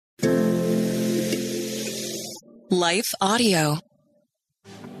Life Audio.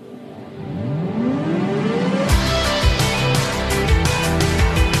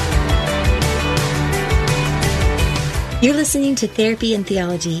 You're listening to Therapy and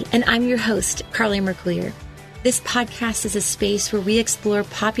Theology, and I'm your host, Carly Mercoulier. This podcast is a space where we explore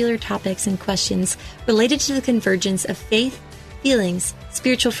popular topics and questions related to the convergence of faith, feelings,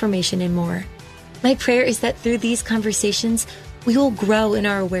 spiritual formation, and more. My prayer is that through these conversations, we will grow in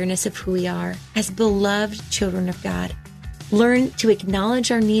our awareness of who we are as beloved children of God, learn to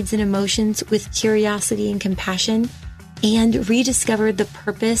acknowledge our needs and emotions with curiosity and compassion, and rediscover the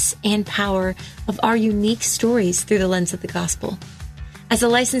purpose and power of our unique stories through the lens of the gospel. As a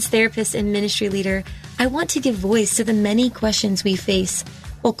licensed therapist and ministry leader, I want to give voice to the many questions we face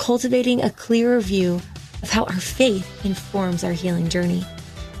while cultivating a clearer view of how our faith informs our healing journey.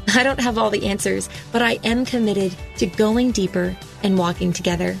 I don't have all the answers, but I am committed to going deeper and walking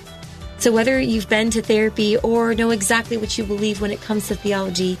together. So whether you've been to therapy or know exactly what you believe when it comes to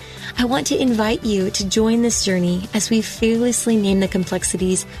theology, I want to invite you to join this journey as we fearlessly name the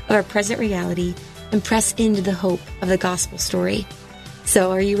complexities of our present reality and press into the hope of the gospel story.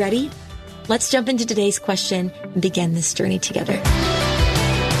 So are you ready? Let's jump into today's question and begin this journey together.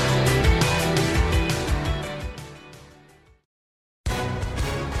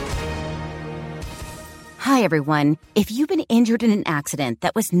 Hi, everyone. If you've been injured in an accident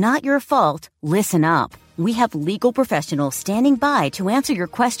that was not your fault, listen up. We have legal professionals standing by to answer your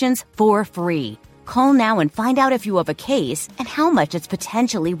questions for free. Call now and find out if you have a case and how much it's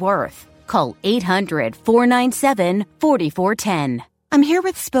potentially worth. Call 800-497-4410. I'm here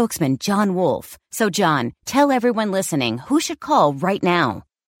with spokesman John Wolf. So, John, tell everyone listening who should call right now.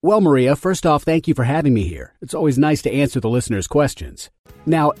 Well, Maria, first off, thank you for having me here. It's always nice to answer the listeners' questions.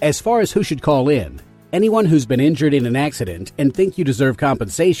 Now, as far as who should call in, anyone who's been injured in an accident and think you deserve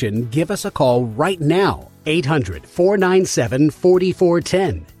compensation, give us a call right now.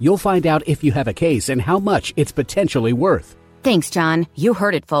 800-497-4410. You'll find out if you have a case and how much it's potentially worth. Thanks, John. You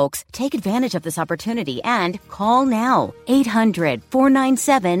heard it, folks. Take advantage of this opportunity and call now.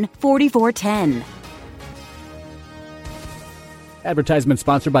 800-497-4410. Advertisement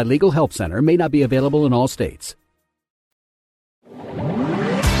sponsored by Legal Help Center. May not be available in all states.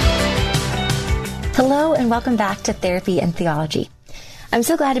 Hello and welcome back to Therapy and Theology. I'm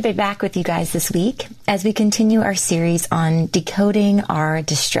so glad to be back with you guys this week as we continue our series on decoding our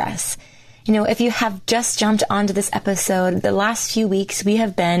distress. You know, if you have just jumped onto this episode, the last few weeks we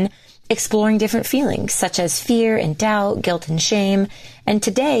have been exploring different feelings such as fear and doubt, guilt and shame. And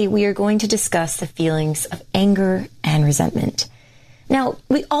today we are going to discuss the feelings of anger and resentment. Now,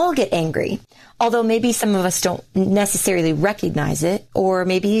 we all get angry, although maybe some of us don't necessarily recognize it, or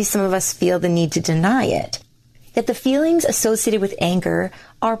maybe some of us feel the need to deny it. Yet the feelings associated with anger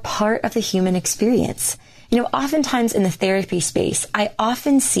are part of the human experience. You know, oftentimes in the therapy space, I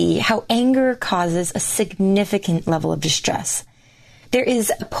often see how anger causes a significant level of distress. There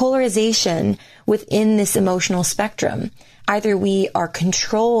is a polarization within this emotional spectrum. Either we are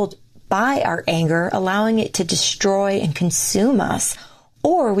controlled by our anger, allowing it to destroy and consume us,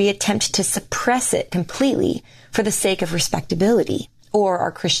 or we attempt to suppress it completely for the sake of respectability or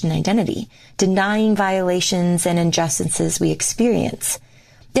our Christian identity, denying violations and injustices we experience.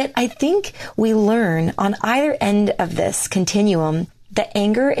 Yet I think we learn on either end of this continuum that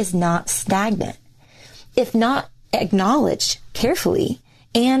anger is not stagnant. If not acknowledged carefully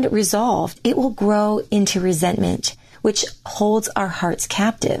and resolved, it will grow into resentment, which holds our hearts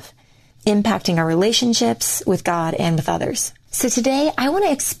captive, impacting our relationships with God and with others. So today, I want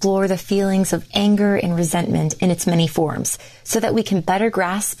to explore the feelings of anger and resentment in its many forms so that we can better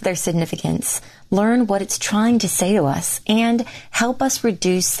grasp their significance, learn what it's trying to say to us, and help us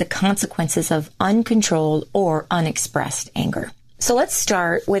reduce the consequences of uncontrolled or unexpressed anger. So let's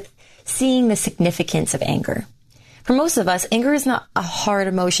start with seeing the significance of anger. For most of us, anger is not a hard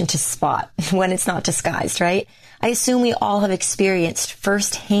emotion to spot when it's not disguised, right? I assume we all have experienced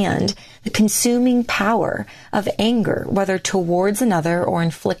firsthand the consuming power of anger, whether towards another or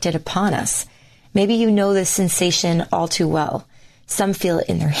inflicted upon us. Maybe you know this sensation all too well. Some feel it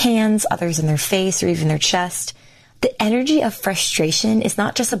in their hands, others in their face or even their chest. The energy of frustration is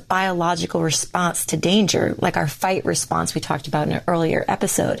not just a biological response to danger, like our fight response we talked about in an earlier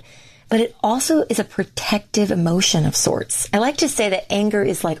episode, but it also is a protective emotion of sorts. I like to say that anger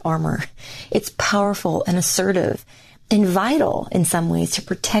is like armor. It's powerful and assertive and vital in some ways to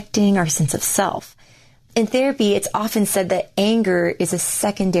protecting our sense of self. In therapy, it's often said that anger is a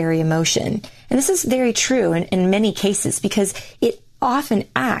secondary emotion. And this is very true in many cases because it often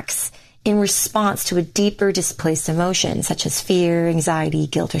acts in response to a deeper displaced emotion, such as fear, anxiety,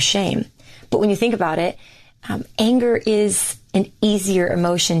 guilt, or shame. But when you think about it, Anger is an easier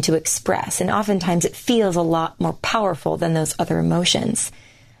emotion to express, and oftentimes it feels a lot more powerful than those other emotions.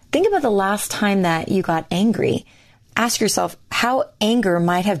 Think about the last time that you got angry. Ask yourself how anger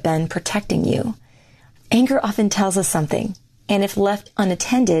might have been protecting you. Anger often tells us something, and if left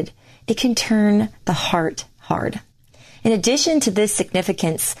unattended, it can turn the heart hard. In addition to this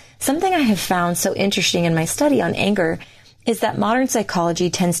significance, something I have found so interesting in my study on anger is that modern psychology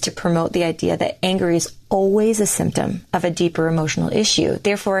tends to promote the idea that anger is always a symptom of a deeper emotional issue.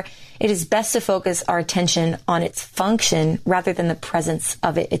 Therefore, it is best to focus our attention on its function rather than the presence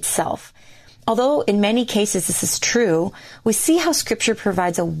of it itself. Although in many cases this is true, we see how Scripture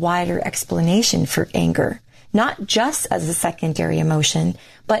provides a wider explanation for anger, not just as a secondary emotion,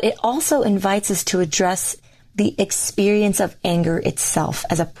 but it also invites us to address the experience of anger itself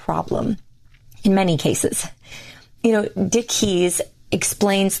as a problem in many cases. Dick Keyes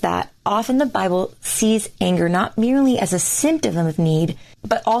explains that often the Bible sees anger not merely as a symptom of need,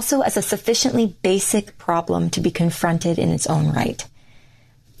 but also as a sufficiently basic problem to be confronted in its own right.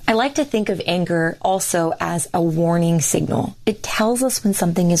 I like to think of anger also as a warning signal. It tells us when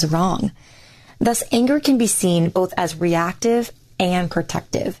something is wrong. Thus, anger can be seen both as reactive and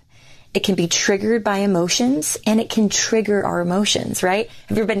protective. It can be triggered by emotions, and it can trigger our emotions, right?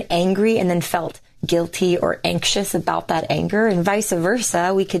 Have you ever been angry and then felt guilty or anxious about that anger? And vice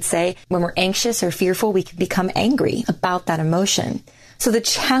versa, we could say when we're anxious or fearful, we can become angry about that emotion. So the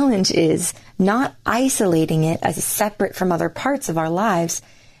challenge is not isolating it as separate from other parts of our lives,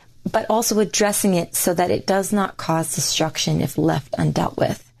 but also addressing it so that it does not cause destruction if left undealt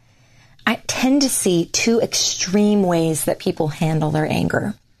with. I tend to see two extreme ways that people handle their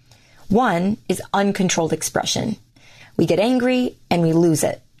anger. One is uncontrolled expression. We get angry and we lose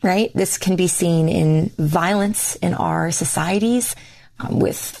it, right? This can be seen in violence in our societies,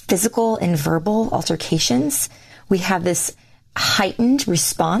 with physical and verbal altercations. We have this heightened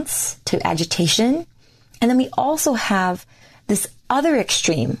response to agitation. And then we also have this other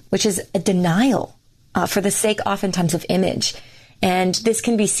extreme, which is a denial for the sake oftentimes of image. And this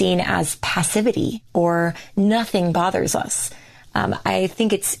can be seen as passivity or nothing bothers us. I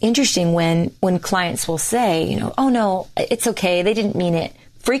think it's interesting when clients will say, oh no, it's okay, they didn't mean it,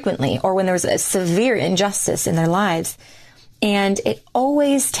 frequently, or when there's a severe injustice in their lives. And it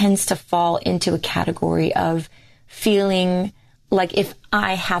always tends to fall into a category of feeling like if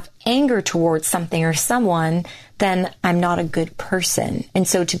I have anger towards something or someone, then I'm not a good person. And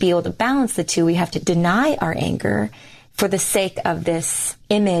so to be able to balance the two, we have to deny our anger for the sake of this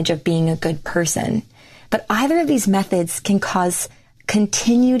image of being a good person. But either of these methods can cause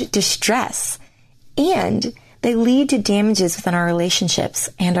continued distress, and they lead to damages within our relationships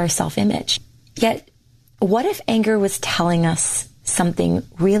and our self-image. Yet, what if anger was telling us something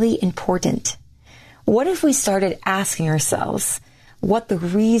really important? What if we started asking ourselves what the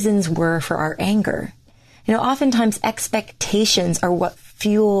reasons were for our anger? Oftentimes expectations are what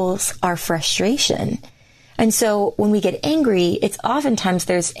fuels our frustration. And so when we get angry, it's oftentimes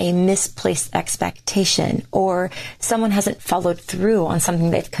there's a misplaced expectation, or someone hasn't followed through on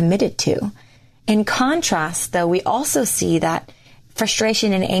something they've committed to. In contrast, though, we also see that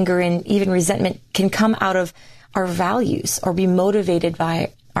frustration and anger and even resentment can come out of our values or be motivated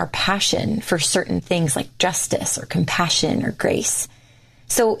by our passion for certain things like justice or compassion or grace.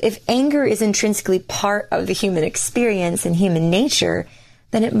 So if anger is intrinsically part of the human experience and human nature,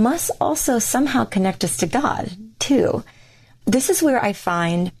 then it must also somehow connect us to God, too. This is where I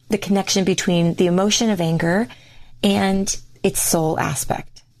find the connection between the emotion of anger and its soul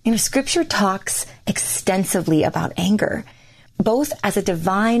aspect. Scripture talks extensively about anger, both as a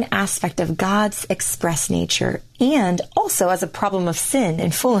divine aspect of God's express nature and also as a problem of sin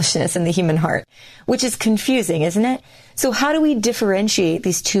and foolishness in the human heart, which is confusing, isn't it? So how do we differentiate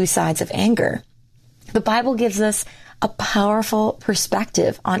these two sides of anger? The Bible gives us a powerful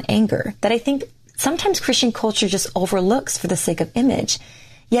perspective on anger that I think sometimes Christian culture just overlooks for the sake of image.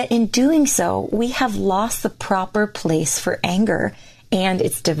 Yet in doing so, we have lost the proper place for anger and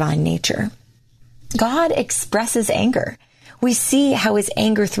its divine nature. God expresses anger. We see how his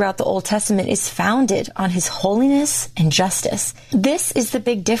anger throughout the Old Testament is founded on his holiness and justice. This is the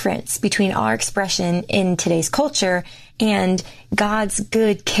big difference between our expression in today's culture and God's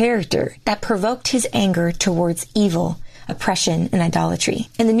good character that provoked his anger towards evil, oppression, and idolatry.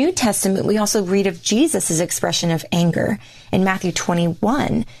 In the New Testament, we also read of Jesus' expression of anger. In Matthew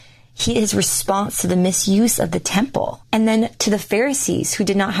 21, his response to the misuse of the temple, and then to the Pharisees who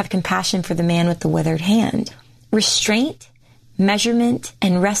did not have compassion for the man with the withered hand. Restraint, measurement,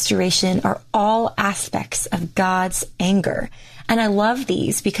 and restoration are all aspects of God's anger. And I love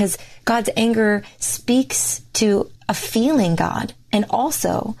these because God's anger speaks to a feeling God and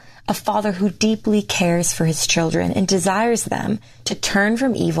also a father who deeply cares for his children and desires them to turn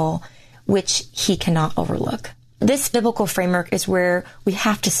from evil, which he cannot overlook. This biblical framework is where we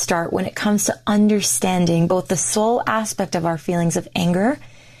have to start when it comes to understanding both the soul aspect of our feelings of anger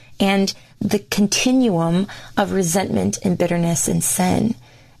and the continuum of resentment and bitterness and sin,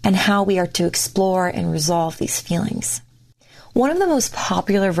 and how we are to explore and resolve these feelings. One of the most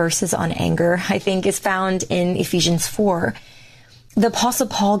popular verses on anger, I think, is found in Ephesians 4. The Apostle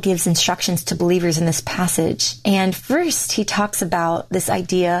Paul gives instructions to believers in this passage. And first, he talks about this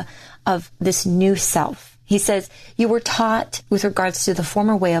idea of this new self. He says, you were taught with regards to the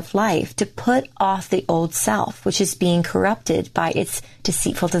former way of life to put off the old self, which is being corrupted by its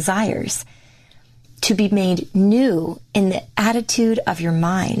deceitful desires, to be made new in the attitude of your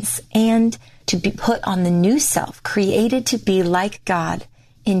minds, and to be put on the new self, created to be like God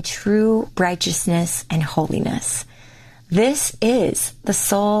in true righteousness and holiness. This is the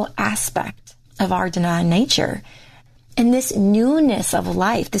soul aspect of our divine nature. And this newness of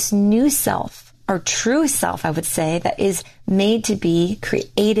life, this new self, or true self, I would say, that is made to be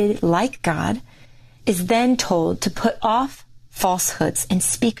created like God, is then told to put off falsehoods and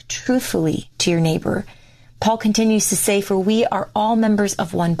speak truthfully to your neighbor. Paul continues to say, for we are all members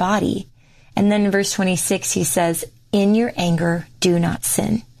of one body. And then in verse 26, he says, in your anger, do not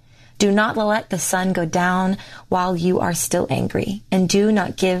sin. Do not let the sun go down while you are still angry, and do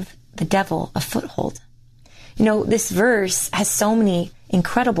not give the devil a foothold. You know, this verse has so many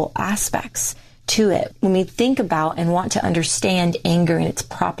incredible aspects to it when we think about and want to understand anger in its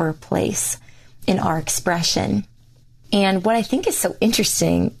proper place in our expression. And what I think is so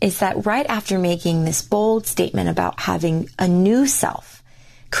interesting is that right after making this bold statement about having a new self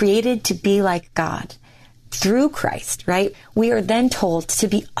created to be like God through Christ, right, we are then told to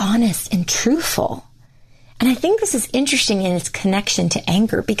be honest and truthful. And I think this is interesting in its connection to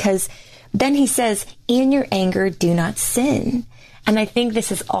anger, because then he says, in your anger, do not sin. And I think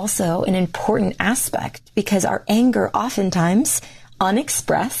this is also an important aspect, because our anger, oftentimes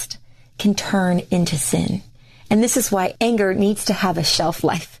unexpressed, can turn into sin. And this is why anger needs to have a shelf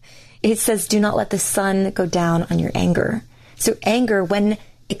life. It says, do not let the sun go down on your anger. So anger, when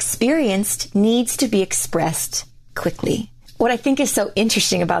experienced, needs to be expressed quickly. What I think is so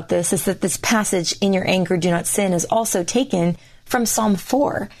interesting about this is that this passage, in your anger, do not sin, is also taken from Psalm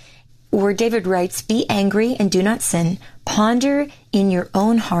 4, where David writes, be angry and do not sin. Ponder in your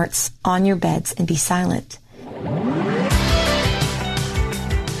own hearts on your beds and be silent.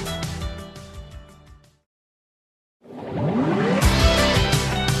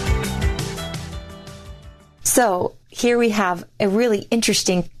 So here we have a really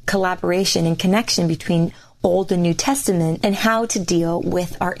interesting collaboration and connection between Old and New Testament and how to deal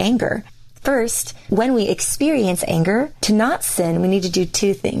with our anger. First, when we experience anger, to not sin, we need to do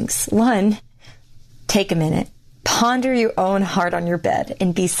two things. One, take a minute, ponder your own heart on your bed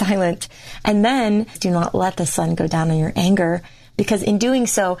and be silent. And then do not let the sun go down on your anger, because in doing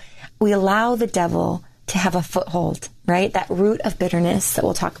so, we allow the devil to have a foothold, right? That root of bitterness that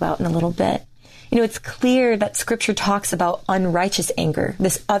we'll talk about in a little bit. You know, it's clear that Scripture talks about unrighteous anger,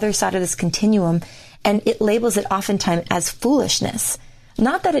 this other side of this continuum, and it labels it oftentimes as foolishness.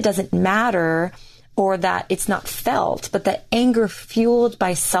 Not that it doesn't matter or that it's not felt, but that anger fueled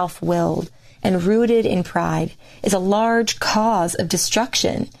by self-will and rooted in pride is a large cause of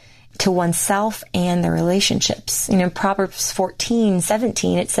destruction to oneself and their relationships. You know, in Proverbs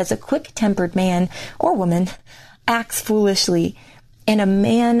 14:17, it says, a quick-tempered man or woman acts foolishly, and a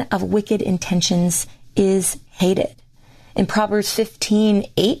man of wicked intentions is hated. In Proverbs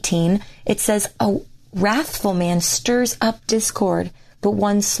 15:18, it says, a wrathful man stirs up discord, but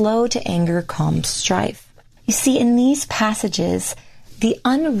one slow to anger calms strife. You see, in these passages, the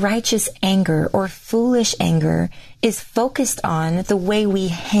unrighteous anger or foolish anger is focused on the way we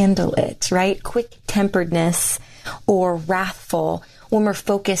handle it, right? Quick-temperedness or wrathful, when we're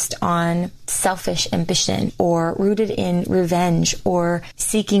focused on selfish ambition or rooted in revenge or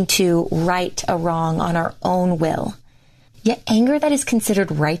seeking to right a wrong on our own will. Yet anger that is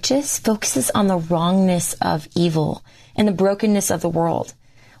considered righteous focuses on the wrongness of evil and the brokenness of the world.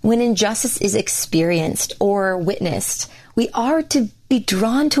 When injustice is experienced or witnessed, we are to be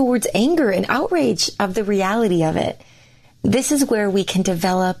drawn towards anger and outrage of the reality of it. This is where we can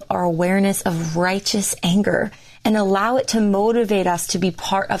develop our awareness of righteous anger and allow it to motivate us to be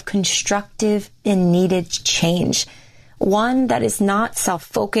part of constructive and needed change. One that is not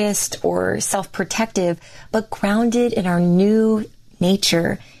self-focused or self-protective, but grounded in our new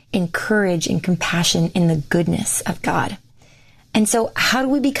nature, in courage and compassion in the goodness of God. And so how do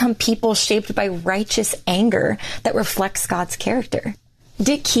we become people shaped by righteous anger that reflects God's character?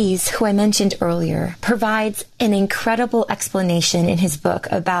 Dick Keyes, who I mentioned earlier, provides an incredible explanation in his book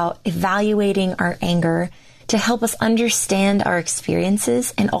about evaluating our anger to help us understand our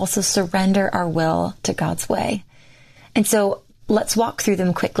experiences and also surrender our will to God's way. And so let's walk through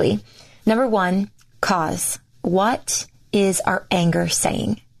them quickly. Number one, cause. What is our anger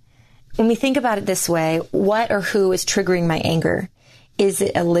saying? When we think about it this way, what or who is triggering my anger? Is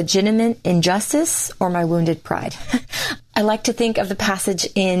it a legitimate injustice or my wounded pride? I like to think of the passage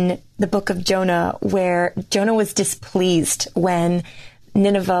in the book of Jonah where Jonah was displeased when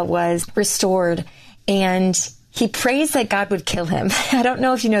Nineveh was restored, and he prays that God would kill him. I don't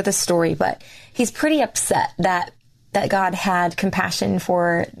know if you know the story, but he's pretty upset that God had compassion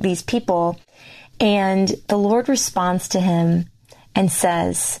for these people. And the Lord responds to him and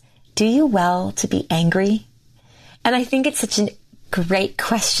says, "Do you well to be angry?" And I think it's such a great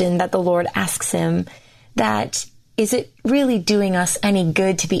question that the Lord asks him, that is it really doing us any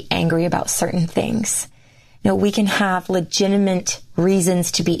good to be angry about certain things? You know, we can have legitimate reasons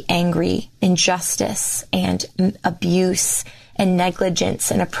to be angry, injustice and abuse and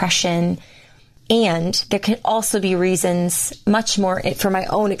negligence and oppression. And there can also be reasons, much more from my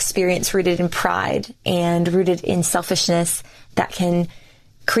own experience, rooted in pride and rooted in selfishness, that can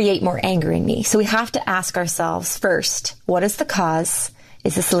create more anger in me. So we have to ask ourselves first, what is the cause?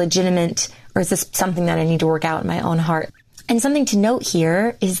 Is this legitimate, or is this something that I need to work out in my own heart? And something to note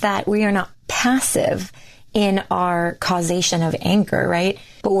here is that we are not passive in our causation of anger, right?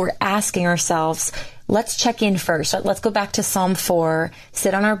 But we're asking ourselves, let's check in first. Let's go back to Psalm 4,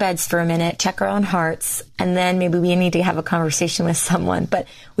 sit on our beds for a minute, check our own hearts, and then maybe we need to have a conversation with someone. But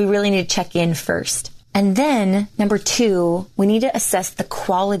we really need to check in first. And then, number 2, we need to assess the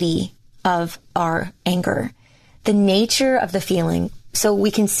quality of our anger, the nature of the feeling. So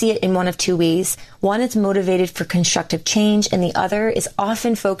we can see it in one of 2 ways. One is motivated for constructive change, and the other is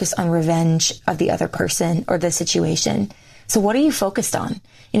often focused on revenge of the other person or the situation. So what are you focused on?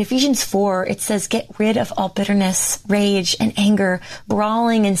 In Ephesians 4, it says, get rid of all bitterness, rage, and anger,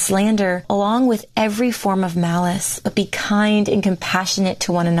 brawling and slander, along with every form of malice, but be kind and compassionate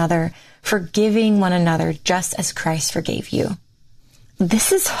to one another, forgiving one another just as Christ forgave you.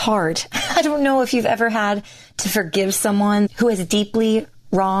 This is hard. I don't know if you've ever had to forgive someone who has deeply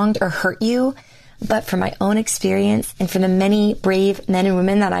wronged or hurt you, but from my own experience and from the many brave men and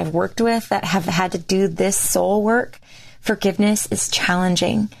women that I've worked with that have had to do this soul work, forgiveness is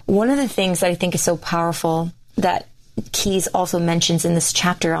challenging. One of the things that I think is so powerful that Keyes also mentions in this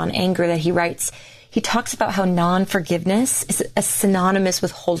chapter on anger that he writes, he talks about how non-forgiveness is synonymous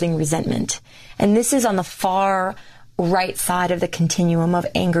with holding resentment. And this is on the far right side of the continuum of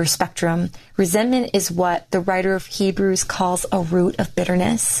anger spectrum. Resentment is what the writer of Hebrews calls a root of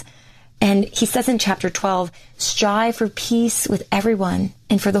bitterness. And he says in chapter 12, strive for peace with everyone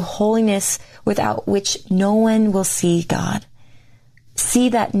and for the holiness without which no one will see God. See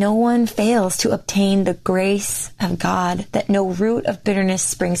that no one fails to obtain the grace of God, that no root of bitterness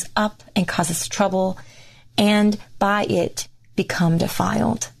springs up and causes trouble, and by it become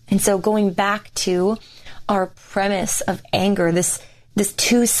defiled. And so going back to our premise of anger, this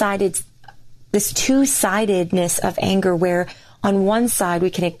two-sidedness of anger, where on one side we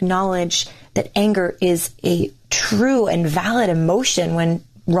can acknowledge that anger is a true and valid emotion when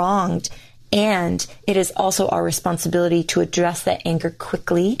wronged, and it is also our responsibility to address that anger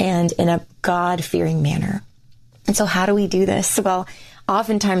quickly and in a God-fearing manner. And so how do we do this? Well,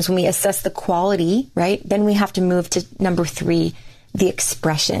 oftentimes when we assess the quality, right, then we have to move to number 3, the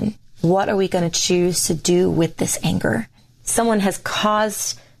expression. What are we going to choose to do with this anger? Someone has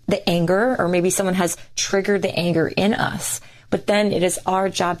caused the anger, or maybe someone has triggered the anger in us, but then it is our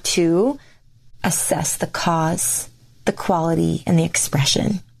job to assess the cause, the quality, and the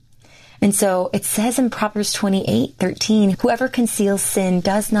expression. And so it says in Proverbs 28:13, whoever conceals sin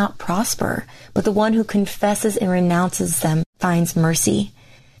does not prosper, but the one who confesses and renounces them finds mercy.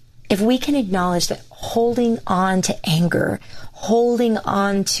 If we can acknowledge that holding on to anger, holding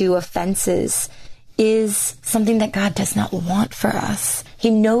on to offenses is something that God does not want for us.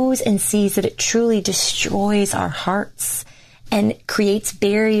 He knows and sees that it truly destroys our hearts and creates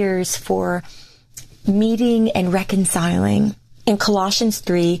barriers for meeting and reconciling. In Colossians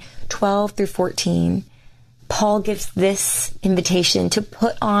 3:12 through 14, Paul gives this invitation to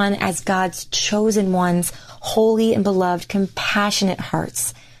put on as God's chosen ones, holy and beloved, compassionate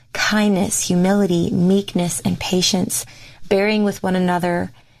hearts, kindness, humility, meekness, and patience, bearing with one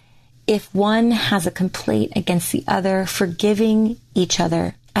another. If one has a complaint against the other, forgiving each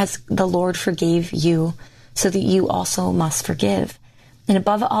other as the Lord forgave you. so that you also must forgive. And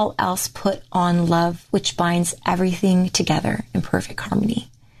above all else, put on love, which binds everything together in perfect harmony.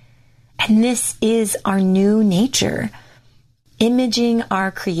 And this is our new nature, imaging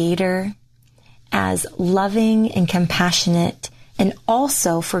our Creator as loving and compassionate, and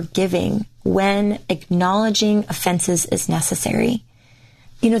also forgiving when acknowledging offenses is necessary.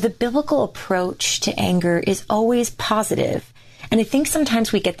 The biblical approach to anger is always positive. And I think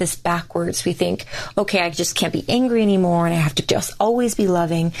sometimes we get this backwards. We think, okay, I just can't be angry anymore and I have to just always be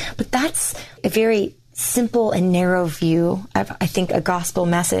loving. But that's a very simple and narrow view of, I think, a gospel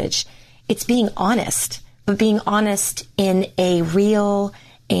message. It's being honest, but being honest in a real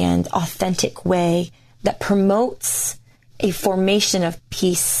and authentic way that promotes a formation of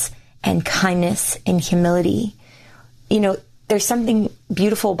peace and kindness and humility. There's something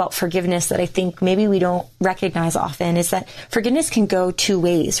beautiful about forgiveness that I think maybe we don't recognize often, is that forgiveness can go two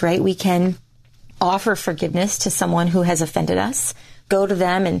ways, right? We can offer forgiveness to someone who has offended us, go to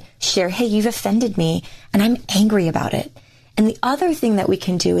them and share, hey, you've offended me and I'm angry about it. And the other thing that we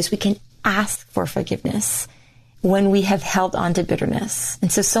can do is we can ask for forgiveness when we have held on to bitterness. And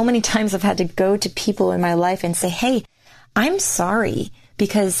so many times I've had to go to people in my life and say, hey, I'm sorry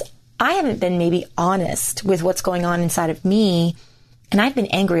because I haven't been maybe honest with what's going on inside of me, and I've been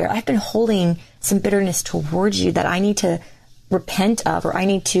angry, or I've been holding some bitterness towards you that I need to repent of, or I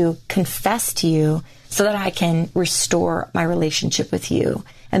need to confess to you so that I can restore my relationship with you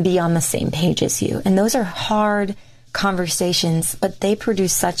and be on the same page as you. And those are hard conversations, but they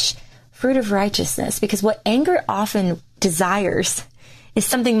produce such fruit of righteousness, because what anger often desires is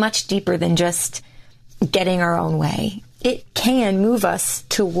something much deeper than just getting our own way. It can move us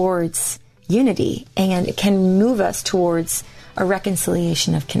towards unity, and it can move us towards a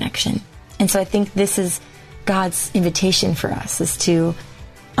reconciliation of connection. And so I think this is God's invitation for us, is to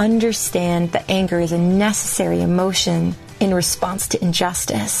understand that anger is a necessary emotion in response to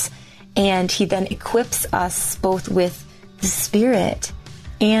injustice. And he then equips us both with the Spirit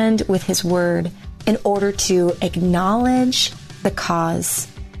and with his word in order to acknowledge the cause,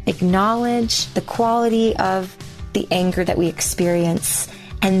 acknowledge the quality of the anger that we experience,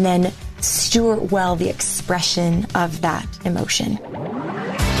 and then steward well the expression of that emotion.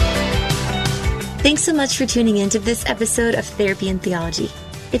 Thanks so much for tuning into this episode of Therapy and Theology.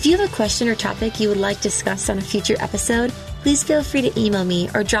 If you have a question or topic you would like discussed on a future episode, please feel free to email me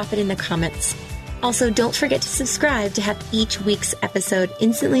or drop it in the comments. Also, don't forget to subscribe to have each week's episode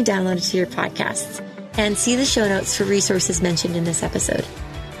instantly downloaded to your podcasts, and see the show notes for resources mentioned in this episode.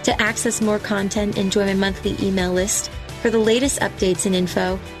 To access more content and join my monthly email list for the latest updates and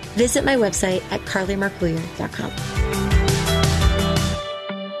info, visit my website at carlymarklear.com.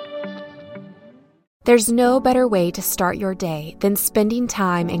 There's no better way to start your day than spending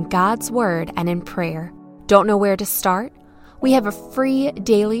time in God's Word and in prayer. Don't know where to start? We have a free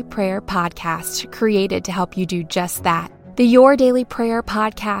daily prayer podcast created to help you do just that. The Your Daily Prayer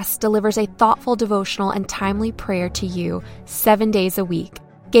podcast delivers a thoughtful devotional and timely prayer to you 7 days a week.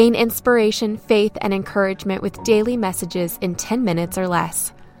 Gain inspiration, faith, and encouragement with daily messages in 10 minutes or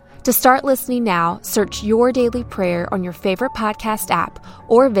less. To start listening now, search Your Daily Prayer on your favorite podcast app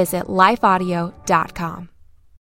or visit lifeaudio.com.